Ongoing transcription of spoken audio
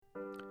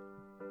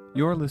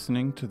You're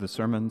listening to the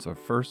sermons of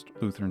First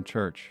Lutheran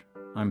Church.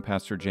 I'm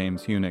Pastor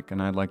James Hunick, and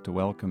I'd like to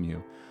welcome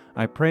you.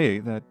 I pray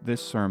that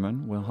this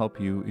sermon will help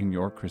you in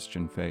your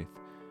Christian faith.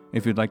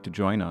 If you'd like to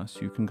join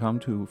us, you can come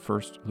to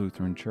First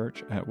Lutheran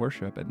Church at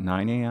worship at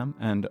 9 a.m.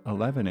 and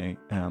 11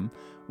 a.m.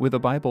 with a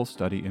Bible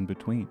study in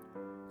between.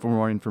 For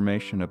more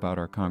information about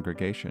our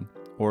congregation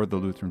or the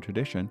Lutheran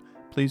tradition,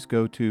 please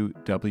go to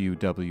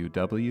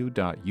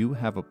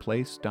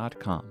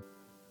www.youhaveaplace.com.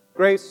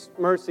 Grace,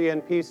 mercy,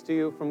 and peace to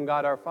you from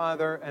God our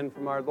Father and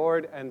from our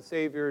Lord and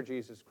Savior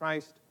Jesus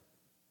Christ.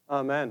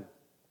 Amen.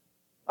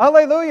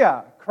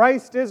 Alleluia!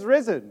 Christ is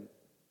risen.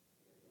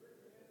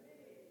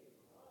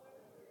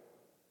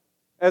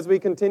 As we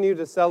continue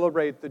to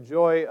celebrate the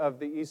joy of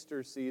the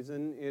Easter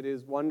season, it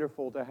is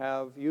wonderful to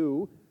have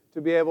you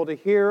to be able to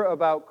hear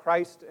about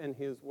Christ and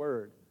His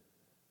Word.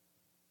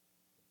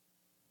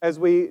 As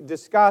we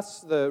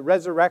discuss the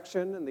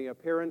resurrection and the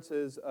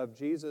appearances of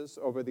Jesus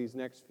over these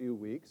next few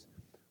weeks,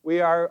 we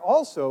are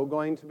also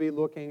going to be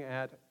looking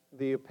at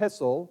the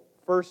epistle,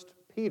 1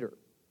 Peter.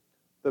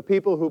 The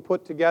people who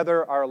put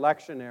together our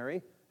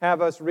lectionary have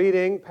us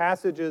reading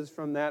passages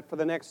from that for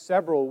the next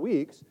several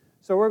weeks,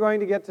 so we're going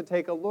to get to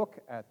take a look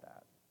at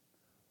that.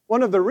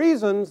 One of the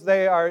reasons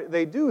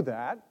they do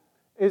that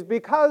is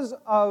because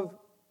of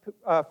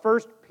 1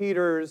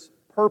 Peter's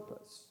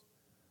purpose.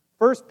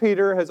 1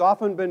 Peter has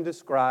often been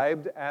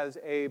described as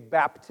a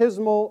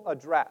baptismal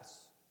address.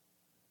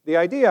 The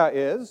idea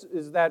is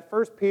that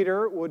 1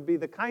 Peter would be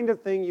the kind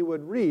of thing you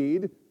would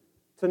read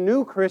to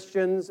new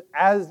Christians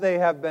as they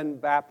have been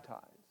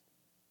baptized.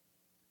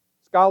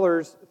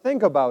 Scholars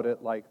think about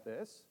it like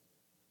this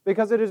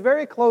because it is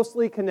very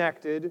closely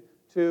connected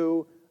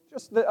to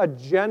just a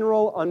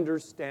general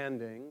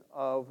understanding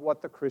of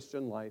what the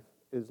Christian life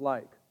is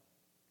like.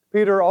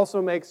 Peter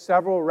also makes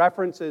several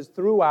references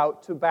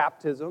throughout to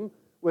baptism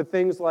with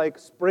things like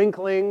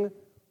sprinkling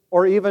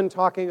or even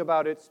talking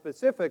about it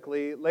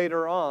specifically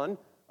later on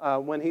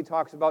when he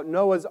talks about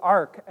Noah's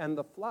Ark and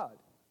the flood.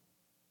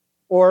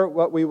 Or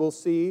what we will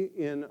see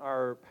in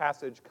our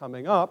passage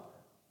coming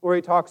up, where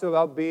he talks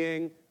about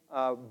being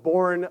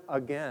born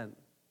again,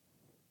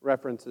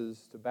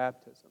 references to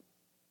baptism.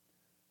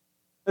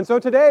 And so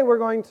today we're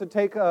going to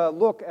take a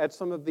look at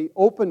some of the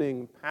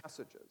opening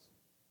passages.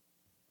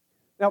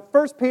 Now,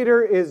 1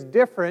 Peter is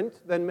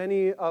different than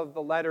many of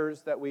the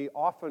letters that we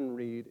often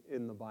read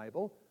in the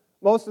Bible.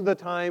 Most of the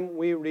time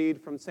we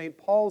read from St.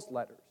 Paul's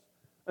letters.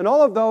 And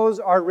all of those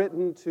are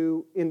written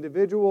to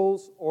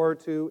individuals or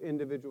to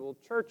individual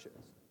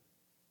churches.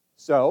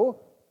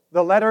 So,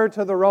 the letter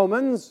to the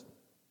Romans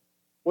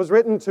was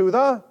written to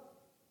the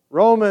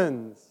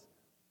Romans.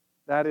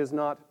 That is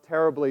not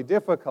terribly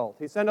difficult.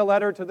 He sent a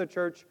letter to the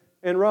church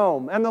in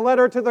Rome. And the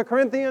letter to the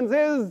Corinthians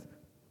is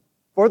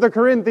for the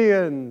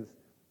Corinthians.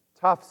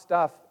 Tough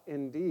stuff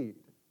indeed.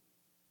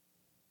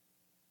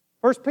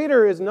 1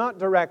 Peter is not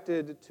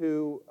directed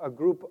to a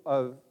group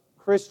of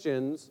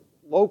Christians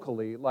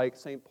locally, like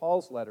St.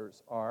 Paul's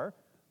letters are.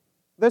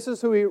 This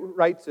is who he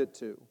writes it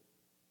to.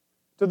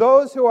 To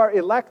those who are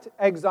elect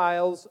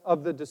exiles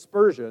of the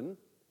Dispersion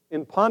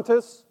in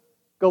Pontus,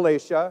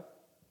 Galatia,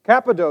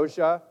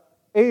 Cappadocia,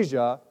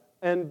 Asia,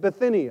 and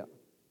Bithynia.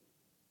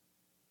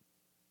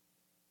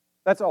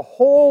 That's a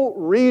whole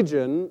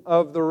region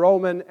of the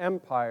Roman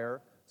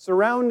Empire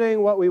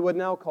surrounding what we would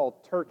now call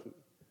Turkey.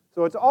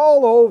 So it's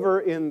all over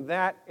in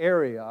that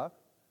area,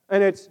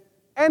 and it's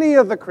any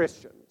of the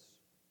Christians.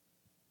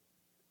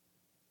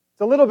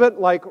 It's a little bit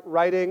like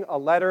writing a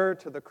letter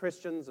to the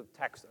Christians of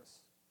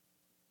Texas.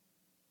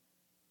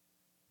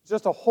 It's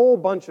just a whole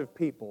bunch of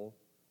people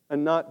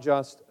and not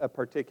just a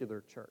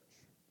particular church.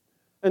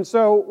 And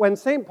so when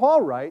St.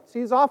 Paul writes,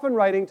 he's often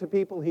writing to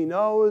people he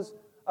knows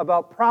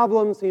about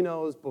problems he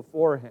knows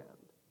beforehand.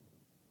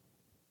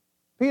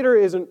 Peter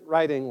isn't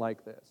writing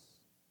like this.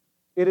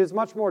 It is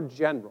much more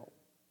general.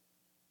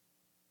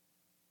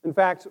 In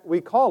fact,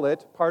 we call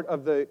it part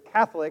of the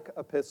Catholic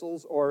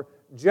epistles or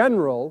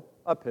general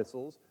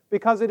epistles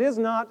because it is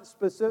not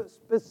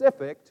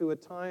specific to a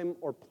time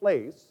or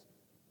place,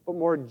 but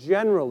more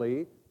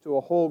generally to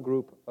a whole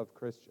group of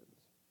Christians.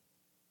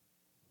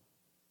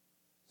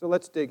 So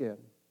let's dig in.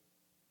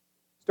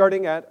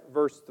 Starting at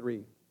verse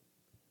 3.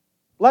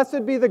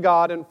 Blessed be the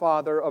God and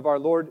Father of our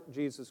Lord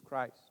Jesus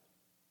Christ.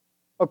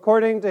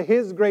 According to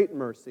His great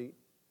mercy,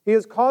 He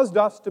has caused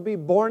us to be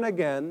born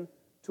again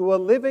to a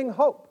living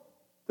hope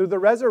through the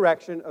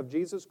resurrection of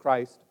Jesus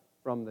Christ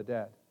from the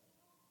dead.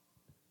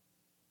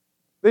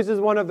 This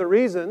is one of the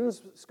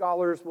reasons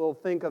scholars will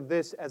think of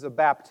this as a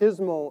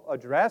baptismal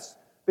address,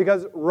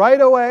 because right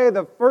away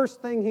the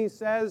first thing he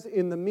says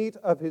in the meat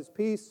of his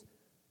piece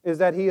is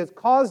that he has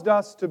caused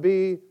us to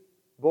be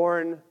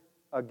born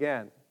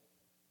again.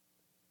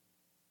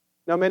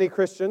 Now, many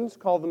Christians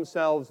call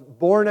themselves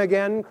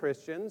born-again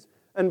Christians,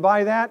 and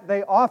by that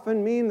they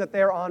often mean that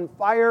they're on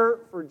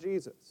fire for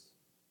Jesus.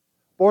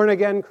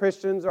 Born-again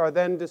Christians are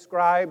then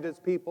described as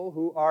people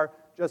who are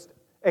just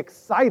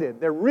excited.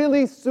 They're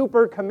really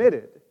super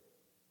committed,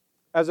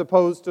 as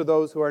opposed to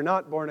those who are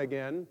not born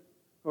again,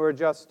 who are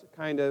just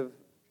kind of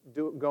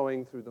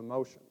going through the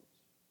motions.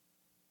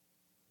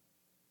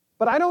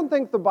 But I don't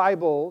think the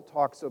Bible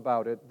talks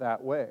about it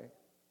that way.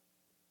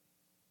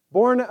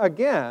 Born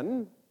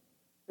again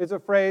is a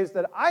phrase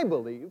that I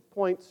believe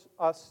points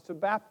us to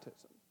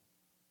baptism.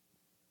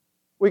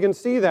 We can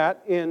see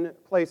that in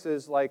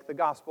places like the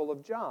Gospel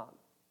of John.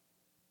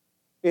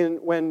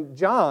 When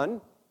John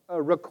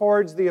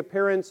records the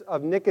appearance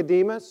of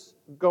Nicodemus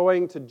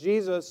going to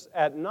Jesus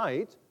at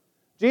night,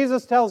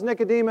 Jesus tells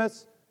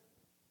Nicodemus,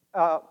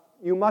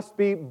 you must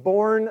be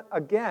born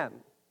again.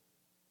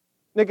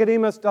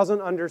 Nicodemus doesn't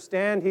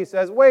understand. He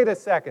says, wait a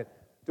second,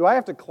 do I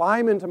have to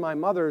climb into my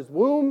mother's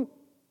womb?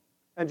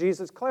 And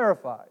Jesus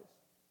clarifies.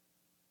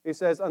 He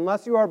says,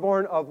 unless you are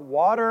born of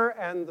water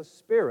and the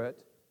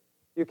Spirit,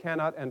 you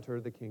cannot enter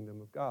the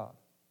kingdom of God.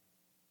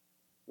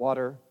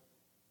 Water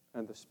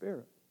and the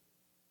Spirit.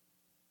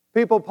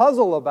 People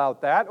puzzle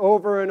about that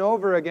over and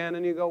over again,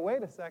 and you go,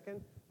 wait a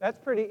second, that's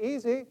pretty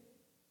easy.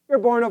 You're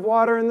born of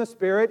water and the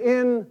Spirit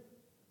in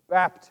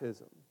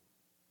baptism,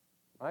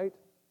 right?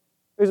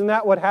 Isn't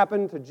that what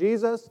happened to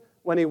Jesus?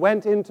 When he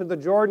went into the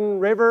Jordan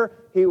River,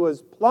 he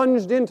was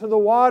plunged into the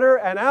water,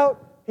 and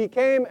out he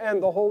came,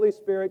 and the Holy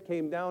Spirit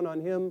came down on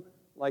him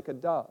like a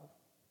dove,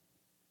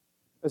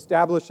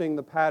 establishing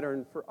the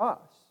pattern for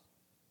us.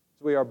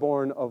 So we are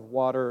born of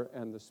water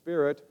and the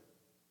Spirit,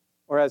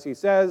 or as he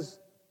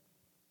says,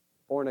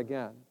 born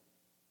again.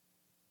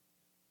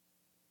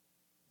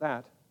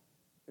 That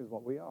is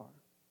what we are,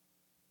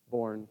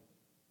 born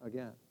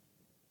again.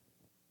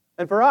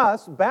 And for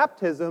us,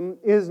 baptism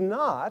is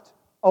not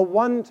a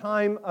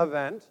one-time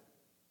event,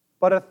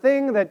 but a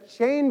thing that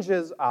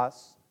changes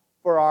us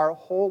for our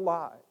whole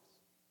lives.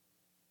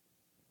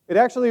 It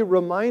actually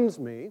reminds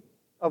me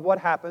of what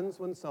happens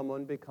when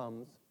someone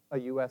becomes a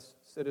U.S.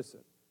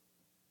 citizen.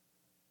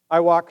 I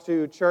walk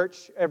to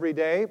church every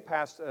day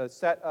past a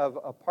set of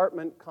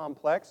apartment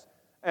complex,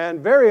 and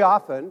very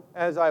often,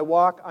 as I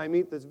walk, I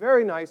meet this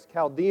very nice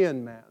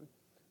Chaldean man.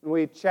 And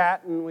we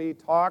chat and we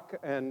talk,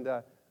 and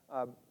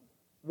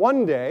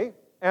one day,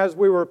 as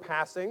we were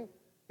passing,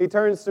 he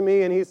turns to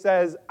me and he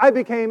says, I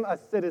became a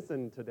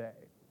citizen today.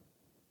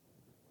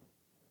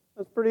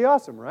 That's pretty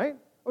awesome, right?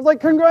 I was like,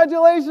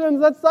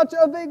 congratulations, that's such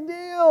a big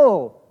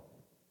deal.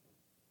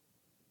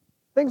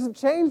 Things have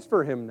changed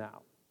for him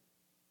now.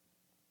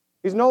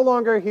 He's no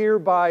longer here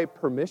by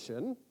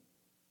permission.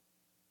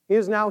 He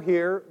is now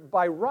here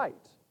by right.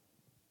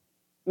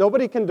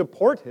 Nobody can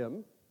deport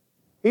him.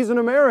 He's an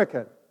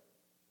American.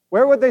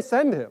 Where would they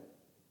send him?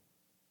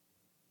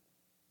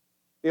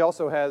 He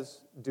also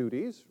has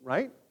duties,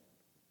 right?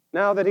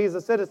 Now that he's a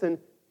citizen,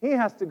 he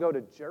has to go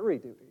to jury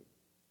duty,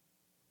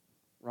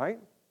 right?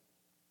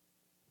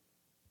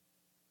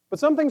 But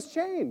something's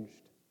changed.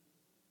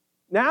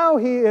 Now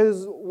he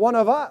is one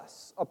of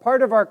us, a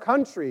part of our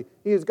country.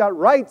 He's got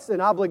rights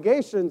and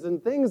obligations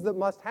and things that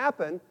must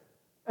happen.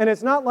 And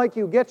it's not like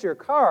you get your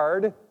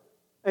card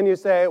and you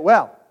say,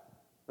 well,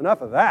 enough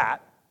of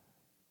that.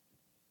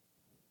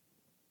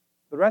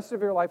 The rest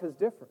of your life is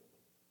different.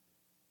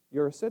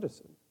 You're a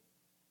citizen.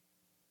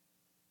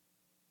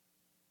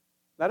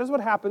 That is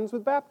what happens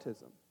with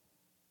baptism.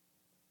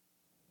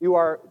 You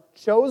are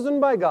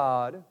chosen by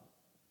God,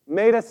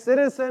 made a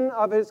citizen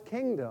of His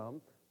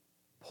kingdom,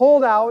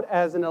 pulled out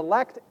as an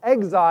elect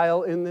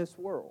exile in this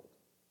world.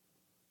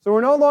 So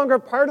we're no longer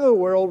part of the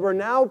world, we're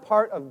now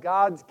part of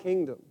God's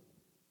kingdom.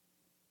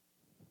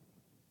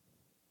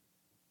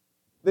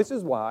 This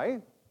is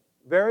why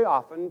very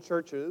often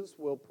churches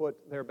will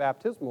put their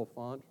baptismal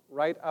font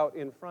right out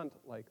in front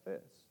like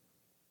this.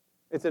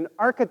 It's an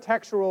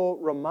architectural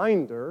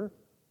reminder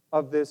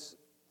of this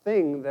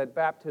thing that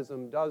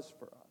baptism does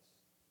for us.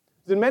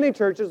 In many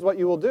churches, what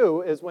you will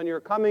do is when you're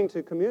coming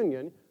to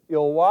communion,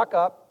 you'll walk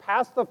up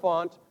past the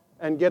font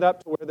and get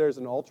up to where there's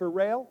an altar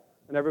rail,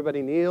 and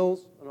everybody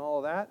kneels and all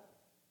of that.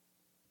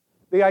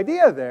 The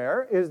idea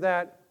there is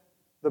that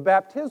the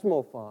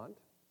baptismal font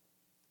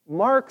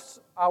marks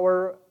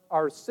our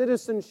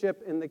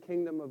citizenship in the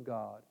kingdom of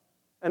God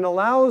and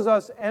allows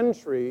us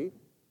entry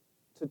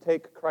to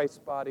take Christ's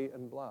body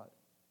and blood.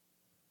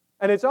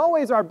 And it's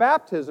always our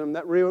baptism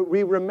that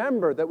we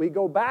remember, that we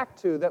go back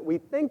to, that we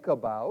think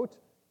about,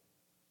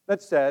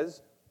 that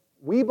says,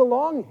 we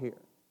belong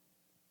here.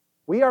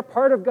 We are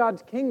part of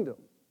God's kingdom.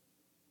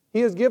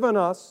 He has given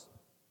us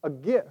a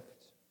gift.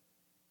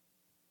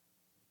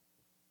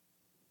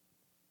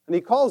 And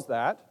He calls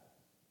that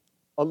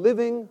a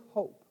living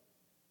hope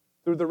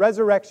through the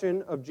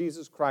resurrection of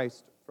Jesus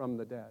Christ from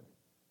the dead.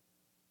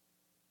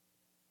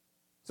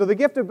 So the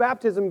gift of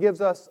baptism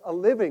gives us a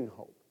living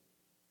hope.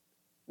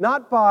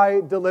 Not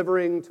by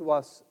delivering to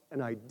us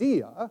an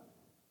idea,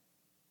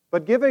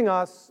 but giving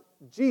us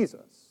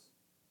Jesus,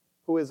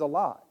 who is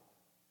alive.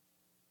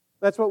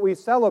 That's what we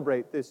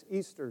celebrate this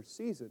Easter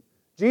season.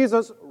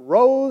 Jesus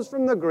rose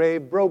from the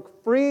grave,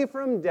 broke free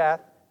from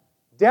death.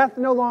 Death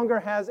no longer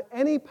has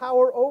any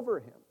power over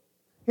him.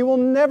 He will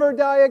never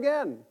die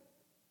again.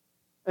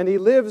 And he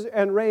lives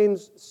and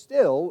reigns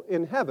still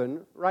in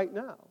heaven right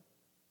now.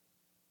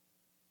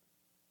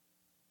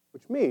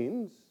 Which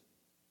means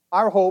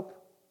our hope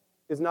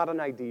is not an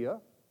idea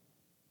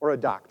or a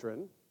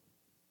doctrine,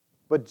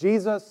 but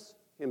Jesus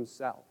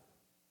Himself.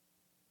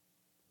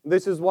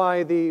 This is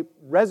why the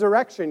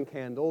resurrection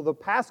candle, the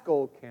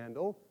Paschal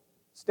candle,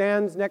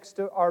 stands next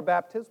to our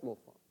baptismal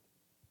font.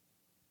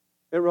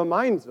 It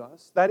reminds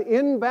us that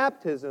in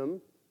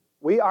baptism,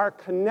 we are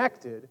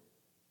connected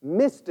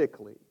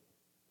mystically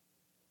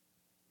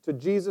to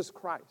Jesus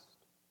Christ.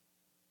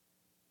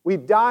 We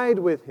died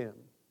with him.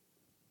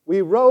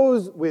 We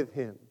rose with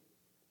him.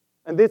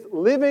 And this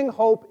living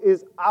hope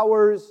is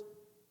ours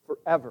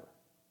forever.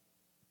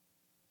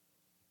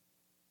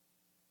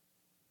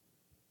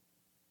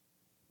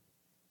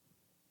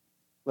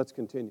 Let's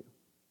continue.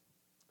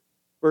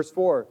 Verse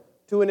 4,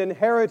 to an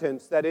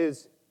inheritance that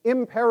is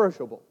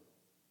imperishable,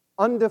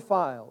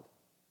 undefiled,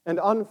 and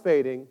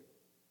unfading,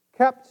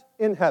 kept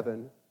in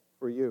heaven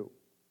for you.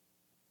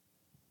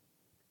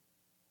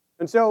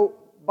 And so,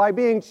 by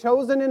being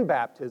chosen in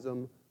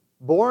baptism,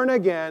 born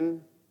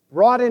again,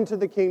 brought into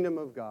the kingdom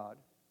of God,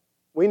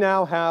 we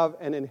now have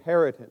an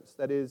inheritance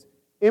that is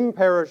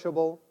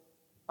imperishable,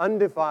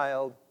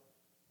 undefiled,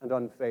 and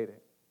unfading.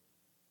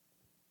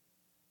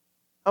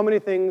 How many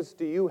things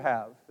do you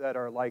have that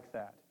are like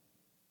that?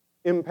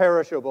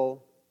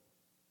 Imperishable,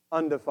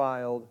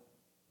 undefiled,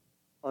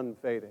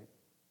 unfading.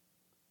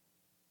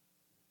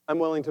 I'm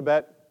willing to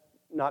bet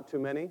not too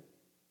many.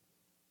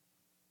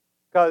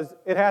 Because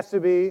it has to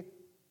be,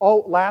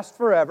 last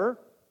forever,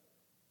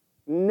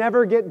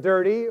 never get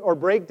dirty or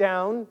break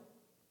down,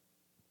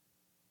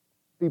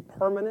 be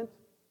permanent,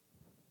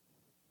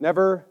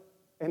 never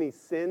any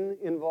sin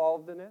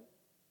involved in it.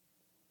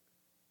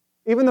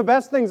 Even the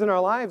best things in our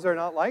lives are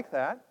not like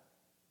that.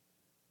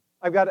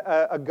 I've got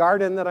a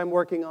garden that I'm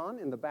working on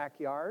in the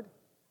backyard,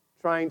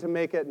 trying to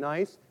make it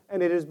nice,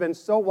 and it has been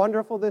so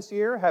wonderful this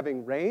year,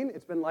 having rain.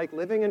 It's been like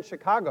living in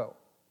Chicago.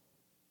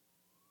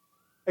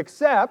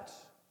 Except,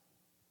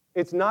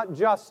 it's not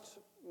just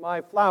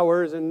my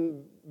flowers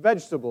and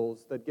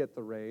vegetables that get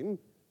the rain.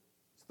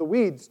 It's the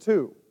weeds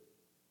too,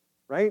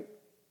 right?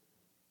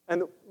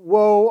 And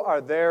whoa,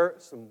 are there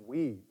some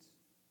weeds.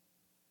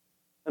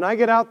 And I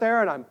get out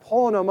there and I'm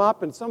pulling them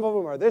up, and some of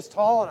them are this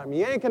tall, and I'm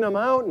yanking them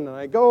out, and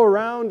I go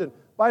around, and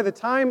by the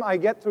time I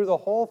get through the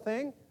whole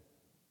thing,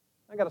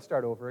 I got to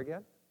start over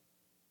again.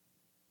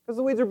 Because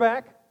the weeds are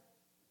back.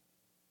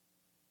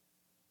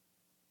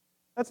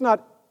 That's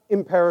not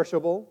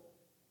imperishable,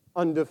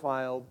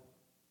 undefiled,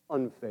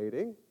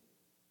 unfading.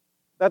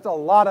 That's a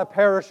lot of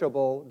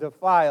perishable,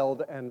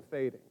 defiled, and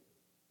fading.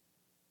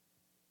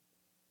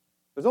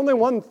 There's only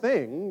one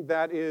thing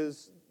that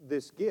is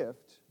this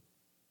gift.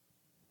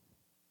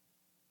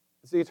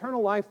 It's the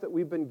eternal life that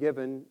we've been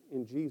given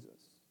in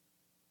Jesus.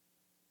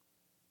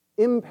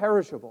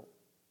 Imperishable,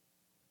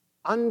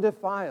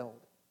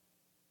 undefiled,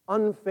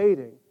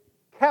 unfading,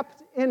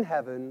 kept in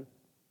heaven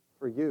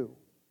for you.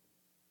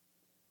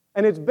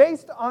 And it's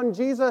based on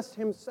Jesus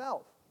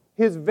himself.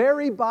 His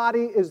very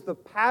body is the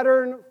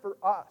pattern for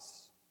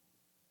us.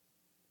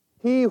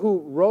 He who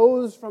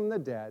rose from the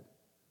dead,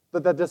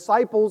 that the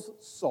disciples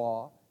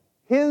saw,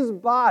 his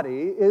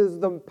body is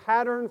the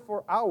pattern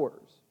for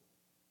ours.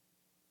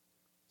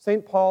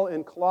 St. Paul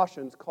in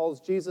Colossians calls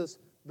Jesus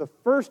the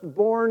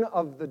firstborn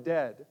of the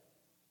dead.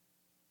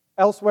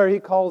 Elsewhere he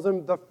calls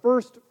him the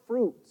first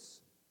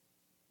fruits,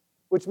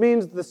 which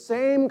means the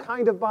same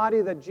kind of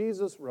body that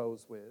Jesus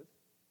rose with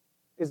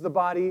is the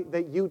body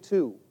that you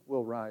too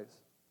will rise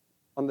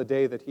on the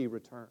day that he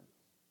returns,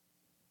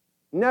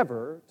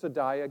 never to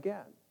die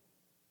again.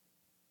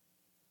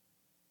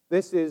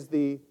 This is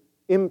the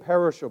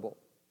imperishable,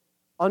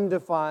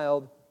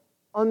 undefiled,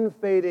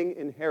 unfading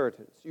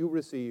inheritance you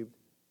received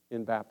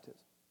in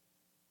baptism.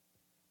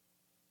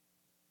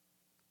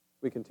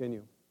 We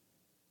continue.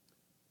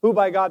 Who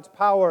by God's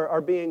power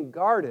are being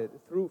guarded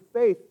through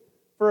faith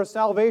for a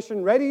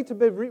salvation ready to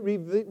be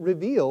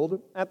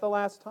revealed at the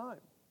last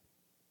time.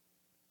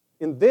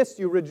 In this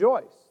you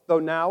rejoice, though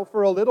now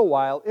for a little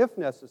while, if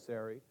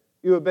necessary,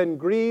 you have been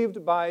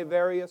grieved by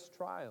various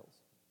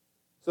trials,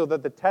 so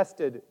that the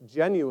tested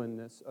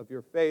genuineness of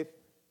your faith,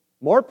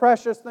 more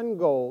precious than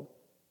gold,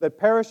 that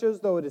perishes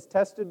though it is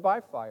tested by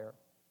fire,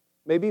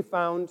 may be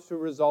found to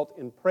result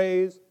in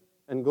praise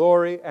and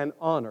glory and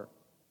honor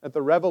at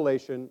the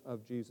revelation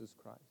of Jesus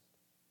Christ.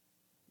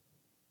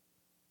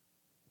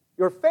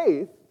 Your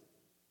faith,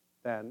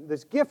 then,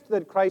 this gift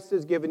that Christ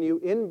has given you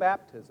in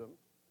baptism,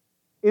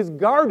 is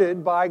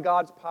guarded by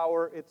God's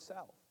power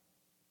itself.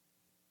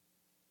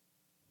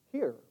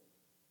 Here,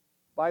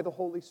 by the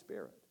Holy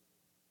Spirit.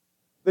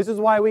 This is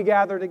why we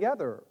gather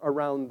together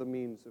around the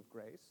means of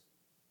grace,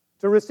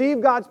 to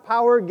receive God's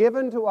power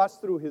given to us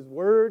through His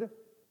Word,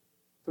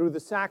 through the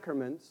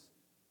sacraments,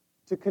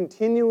 to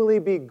continually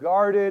be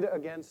guarded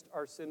against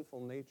our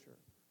sinful nature.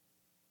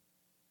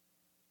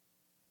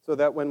 So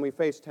that when we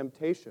face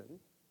temptation,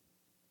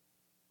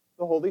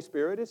 the Holy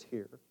Spirit is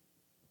here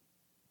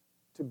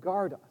to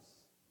guard us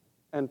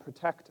and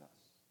protect us.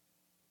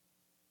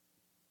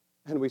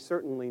 And we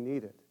certainly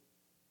need it,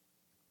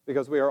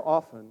 because we are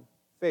often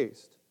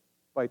faced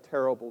by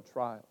terrible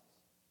trials.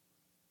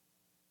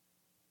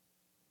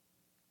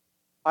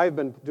 I've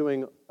been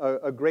doing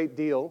a great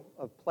deal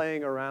of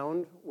playing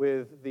around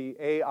with the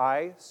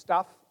AI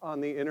stuff on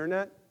the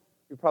internet.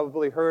 You've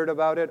probably heard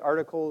about it,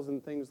 articles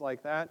and things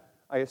like that.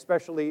 I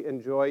especially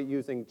enjoy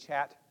using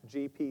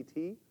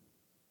ChatGPT.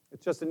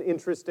 It's just an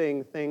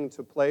interesting thing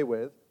to play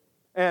with.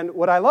 And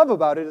what I love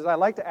about it is I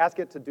like to ask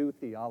it to do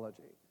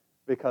theology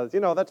because,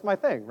 that's my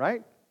thing,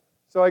 right?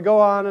 So I go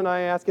on and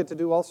I ask it to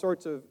do all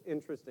sorts of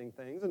interesting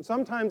things, and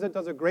sometimes it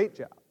does a great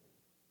job.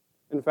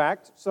 In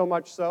fact, so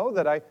much so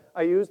that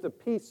I used a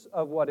piece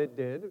of what it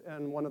did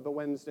in one of the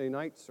Wednesday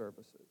night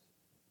services.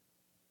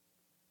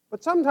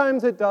 But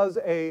sometimes it does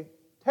a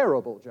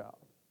terrible job.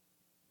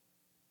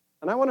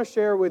 And I want to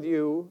share with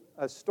you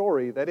a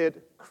story that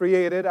it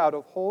created out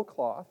of whole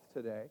cloth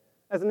today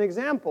as an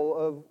example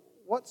of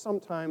what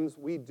sometimes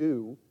we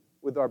do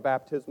with our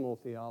baptismal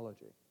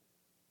theology.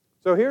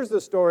 So here's the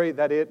story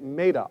that it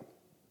made up.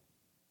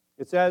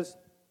 It says,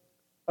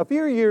 "A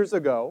few years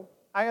ago,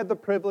 I had the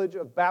privilege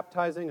of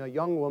baptizing a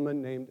young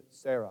woman named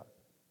Sarah."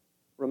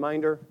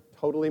 Reminder,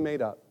 totally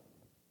made up.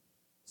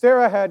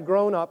 Sarah had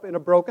grown up in a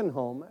broken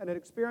home and had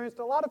experienced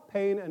a lot of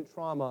pain and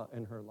trauma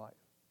in her life.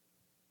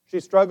 She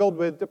struggled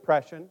with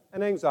depression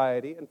and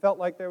anxiety and felt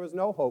like there was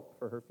no hope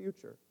for her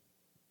future.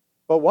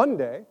 But one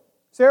day,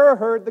 Sarah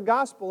heard the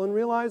gospel and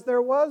realized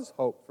there was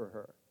hope for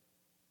her.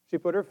 She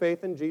put her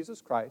faith in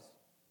Jesus Christ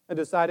and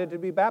decided to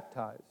be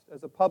baptized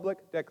as a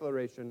public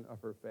declaration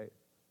of her faith.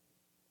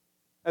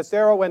 As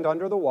Sarah went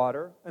under the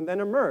water and then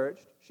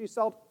emerged, she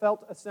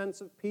felt a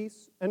sense of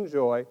peace and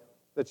joy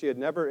that she had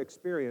never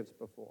experienced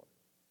before.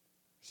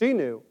 She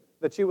knew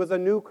that she was a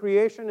new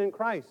creation in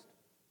Christ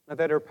and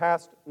that her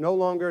past no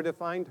longer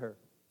defined her.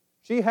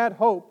 She had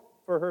hope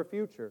for her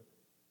future,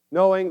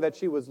 knowing that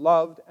she was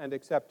loved and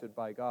accepted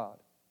by God.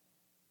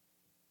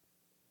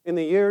 In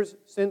the years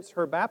since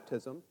her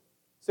baptism,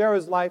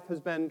 Sarah's life has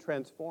been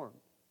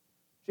transformed.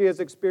 She has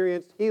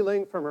experienced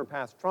healing from her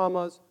past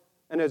traumas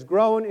and has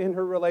grown in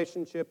her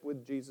relationship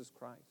with Jesus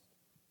Christ.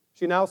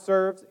 She now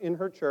serves in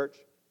her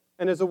church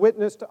and is a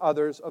witness to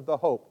others of the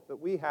hope that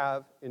we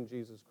have in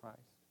Jesus Christ.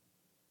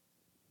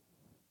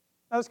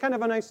 That's kind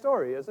of a nice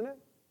story, isn't it?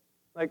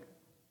 Like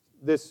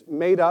this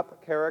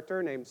made-up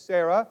character named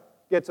Sarah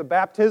gets a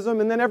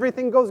baptism and then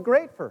everything goes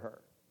great for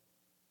her.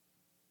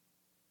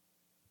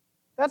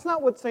 That's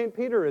not what St.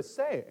 Peter is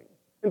saying.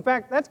 In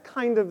fact, that's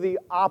kind of the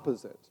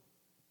opposite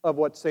of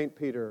what St.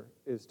 Peter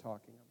is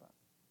talking about.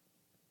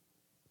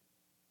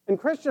 And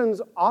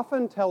Christians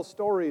often tell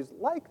stories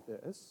like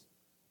this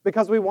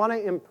because we want to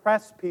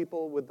impress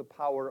people with the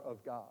power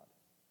of God.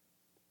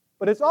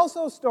 But it's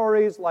also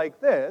stories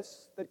like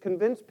this that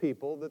convince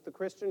people that the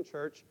Christian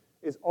church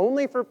is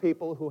only for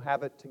people who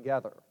have it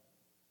together,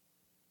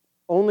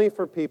 only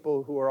for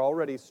people who are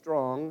already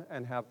strong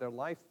and have their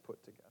life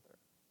put together.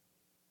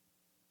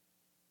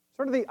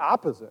 Sort of the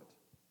opposite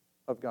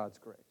of God's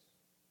grace.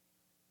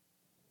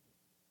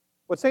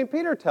 What St.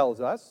 Peter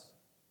tells us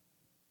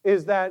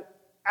is that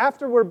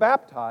after we're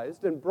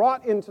baptized and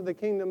brought into the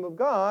kingdom of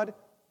God,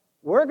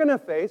 we're going to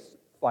face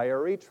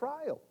fiery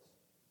trials.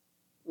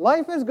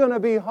 Life is going to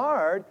be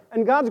hard,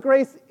 and God's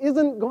grace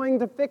isn't going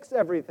to fix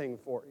everything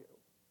for you.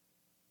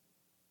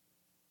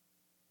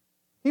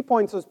 He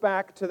points us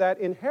back to that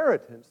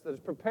inheritance that is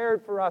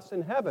prepared for us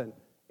in heaven,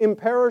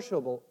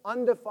 imperishable,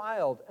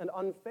 undefiled, and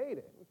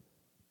unfading,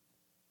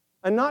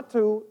 and not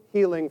to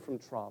healing from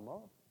trauma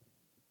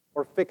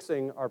or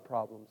fixing our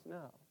problems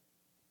now.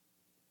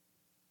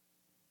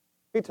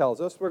 He tells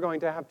us we're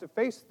going to have to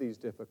face these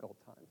difficult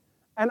times.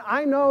 And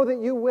I know that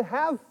you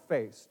have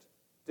faced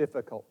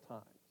difficult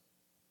times.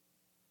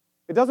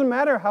 It doesn't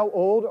matter how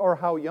old or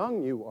how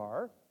young you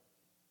are.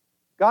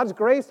 God's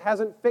grace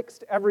hasn't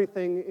fixed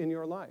everything in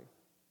your life.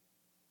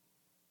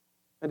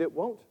 And it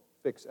won't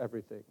fix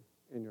everything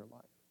in your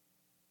life.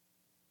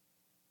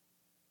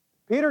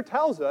 Peter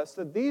tells us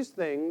that these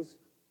things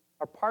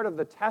are part of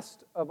the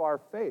test of our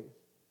faith,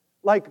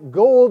 like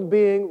gold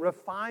being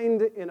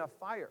refined in a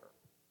fire.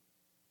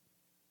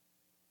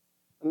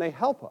 And they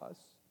help us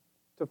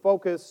to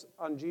focus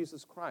on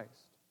Jesus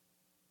Christ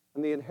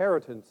and the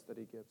inheritance that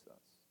he gives us.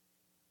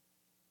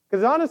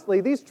 Because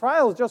honestly, these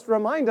trials just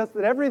remind us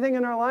that everything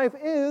in our life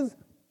is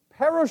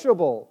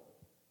perishable,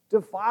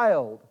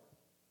 defiled,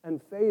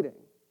 and fading.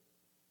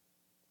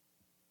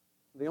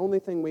 The only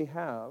thing we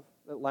have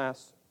that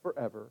lasts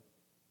forever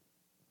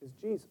is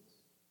Jesus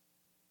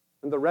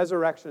and the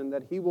resurrection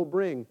that he will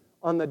bring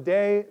on the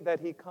day that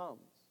he comes.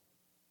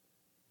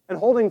 And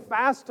holding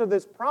fast to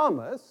this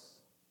promise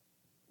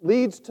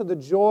leads to the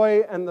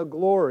joy and the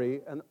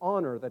glory and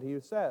honor that he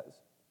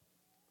says,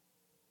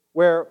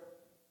 where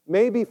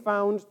may be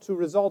found to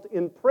result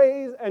in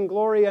praise and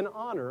glory and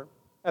honor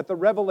at the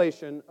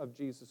revelation of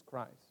Jesus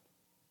Christ.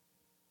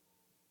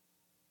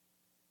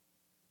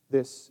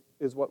 This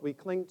is what we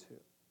cling to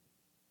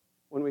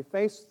when we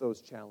face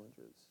those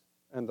challenges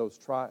and those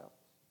trials.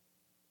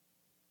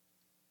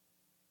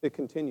 It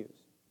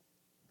continues.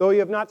 Though you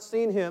have not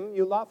seen him,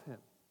 you love him.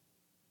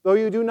 Though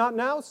you do not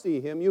now see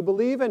him, you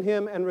believe in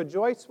him and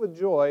rejoice with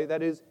joy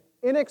that is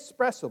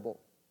inexpressible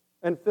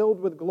and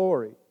filled with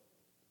glory,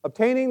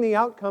 obtaining the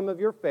outcome of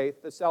your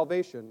faith, the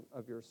salvation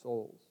of your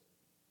souls.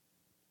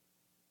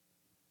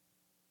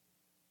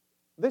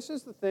 This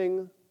is the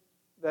thing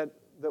that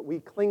we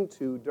cling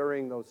to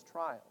during those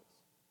trials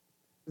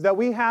is that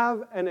we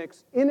have an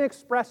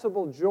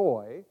inexpressible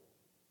joy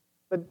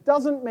that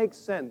doesn't make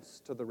sense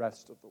to the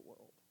rest of the world.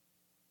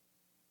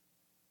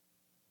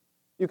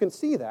 You can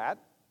see that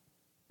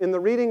in the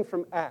reading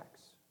from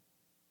Acts,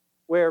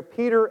 where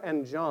Peter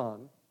and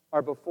John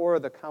are before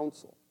the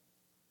council.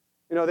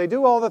 You know, they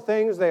do all the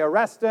things, they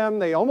arrest them,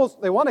 they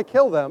want to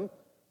kill them,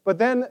 but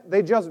then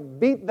they just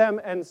beat them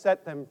and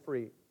set them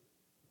free.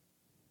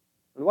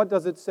 And what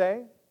does it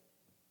say?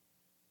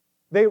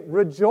 They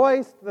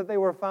rejoiced that they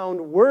were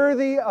found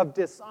worthy of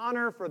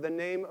dishonor for the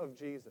name of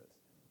Jesus.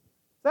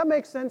 Does that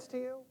make sense to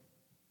you?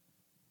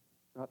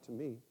 Not to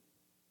me.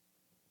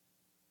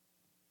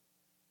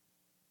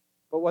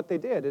 But what they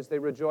did is they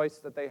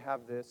rejoiced that they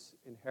have this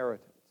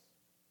inheritance,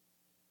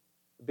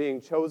 being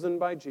chosen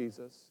by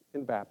Jesus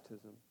in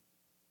baptism,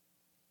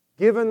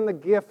 given the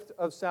gift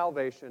of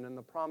salvation and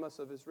the promise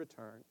of his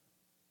return.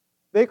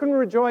 They can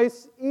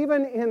rejoice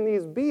even in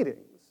these beatings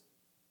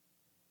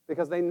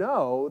because they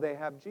know they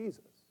have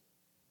Jesus,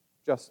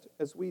 just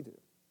as we do.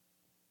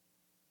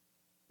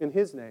 In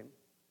his name,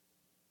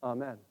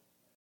 amen.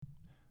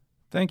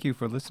 Thank you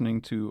for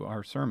listening to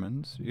our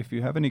sermons. If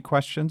you have any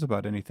questions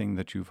about anything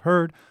that you've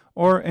heard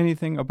or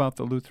anything about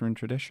the Lutheran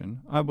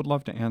tradition, I would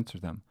love to answer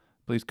them.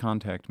 Please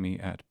contact me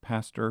at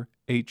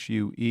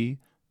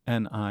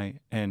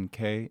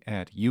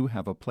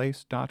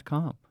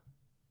pastorhuenik@youhaveaplace.com.